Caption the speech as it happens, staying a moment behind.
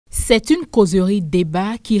C'est une causerie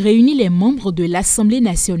débat qui réunit les membres de l'Assemblée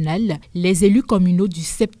nationale, les élus communaux du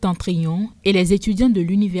Septentrion et les étudiants de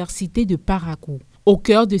l'Université de Parakou. Au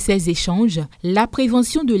cœur de ces échanges, la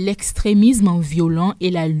prévention de l'extrémisme violent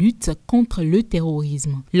et la lutte contre le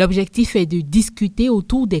terrorisme. L'objectif est de discuter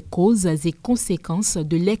autour des causes et conséquences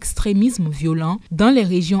de l'extrémisme violent dans les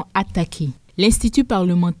régions attaquées. L'Institut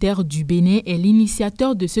parlementaire du Bénin est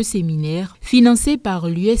l'initiateur de ce séminaire, financé par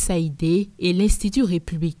l'USAID et l'Institut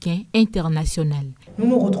républicain international. Nous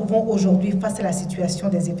nous retrouvons aujourd'hui face à la situation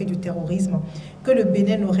des effets du terrorisme que le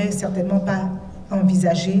Bénin n'aurait certainement pas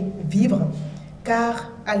envisagé vivre,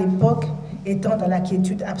 car à l'époque, étant dans la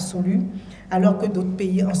quiétude absolue, alors que d'autres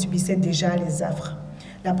pays en subissaient déjà les affres.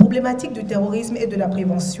 La problématique du terrorisme et de la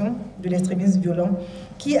prévention de l'extrémisme violent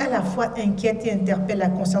qui à la fois inquiète et interpelle la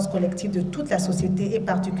conscience collective de toute la société et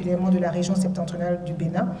particulièrement de la région septentrionale du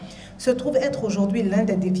Bénin, se trouve être aujourd'hui l'un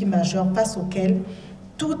des défis majeurs face auxquels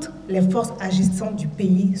toutes les forces agissantes du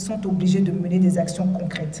pays sont obligées de mener des actions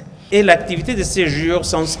concrètes. Et l'activité de ces jours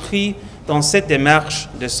s'inscrit dans cette démarche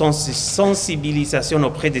de sensibilisation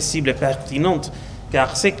auprès des cibles pertinentes,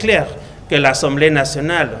 car c'est clair que l'Assemblée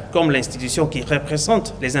nationale, comme l'institution qui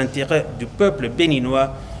représente les intérêts du peuple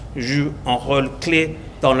béninois, joue un rôle clé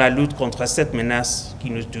dans la lutte contre cette menace qui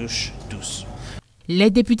nous touche tous.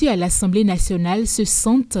 Les députés à l'Assemblée nationale se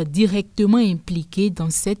sentent directement impliqués dans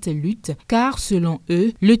cette lutte car, selon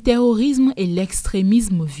eux, le terrorisme et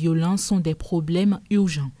l'extrémisme violent sont des problèmes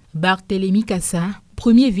urgents. Barthélémy Kassa,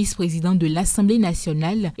 premier vice-président de l'Assemblée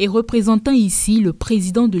nationale et représentant ici le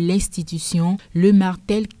président de l'institution, le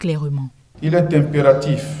martèle clairement. Il est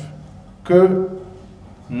impératif que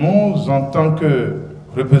nous, en tant que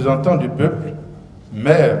représentants du peuple,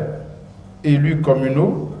 maires, élus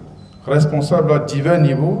communaux, responsables à divers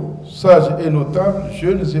niveaux, sages et notables,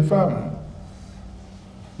 jeunes et femmes,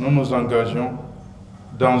 nous nous engageons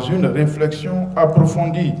dans une réflexion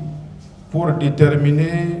approfondie pour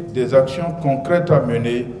déterminer des actions concrètes à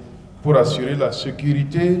mener pour assurer la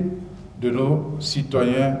sécurité de nos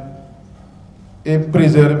citoyens et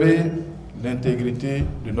préserver l'intégrité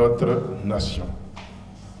de notre nation.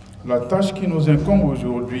 La tâche qui nous incombe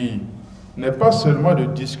aujourd'hui n'est pas seulement de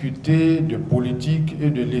discuter de politique et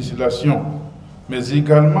de législation, mais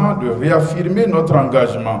également de réaffirmer notre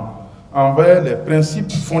engagement envers les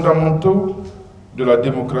principes fondamentaux de la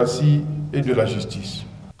démocratie et de la justice.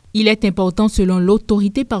 Il est important, selon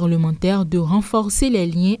l'autorité parlementaire, de renforcer les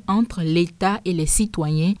liens entre l'État et les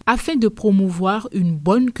citoyens afin de promouvoir une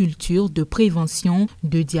bonne culture de prévention,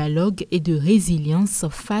 de dialogue et de résilience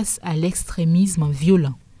face à l'extrémisme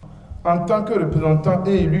violent. En tant que représentants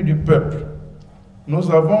et élus du peuple,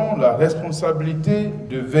 nous avons la responsabilité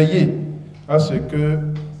de veiller à ce que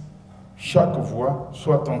chaque voix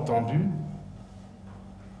soit entendue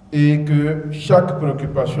et que chaque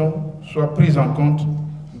préoccupation soit prise en compte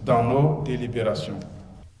dans nos délibérations.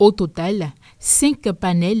 Au total, 5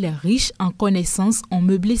 panels riches en connaissances ont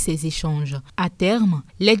meublé ces échanges. À terme,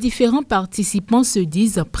 les différents participants se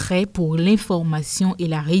disent prêts pour l'information et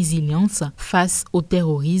la résilience face au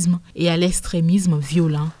terrorisme et à l'extrémisme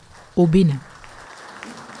violent au Bénin.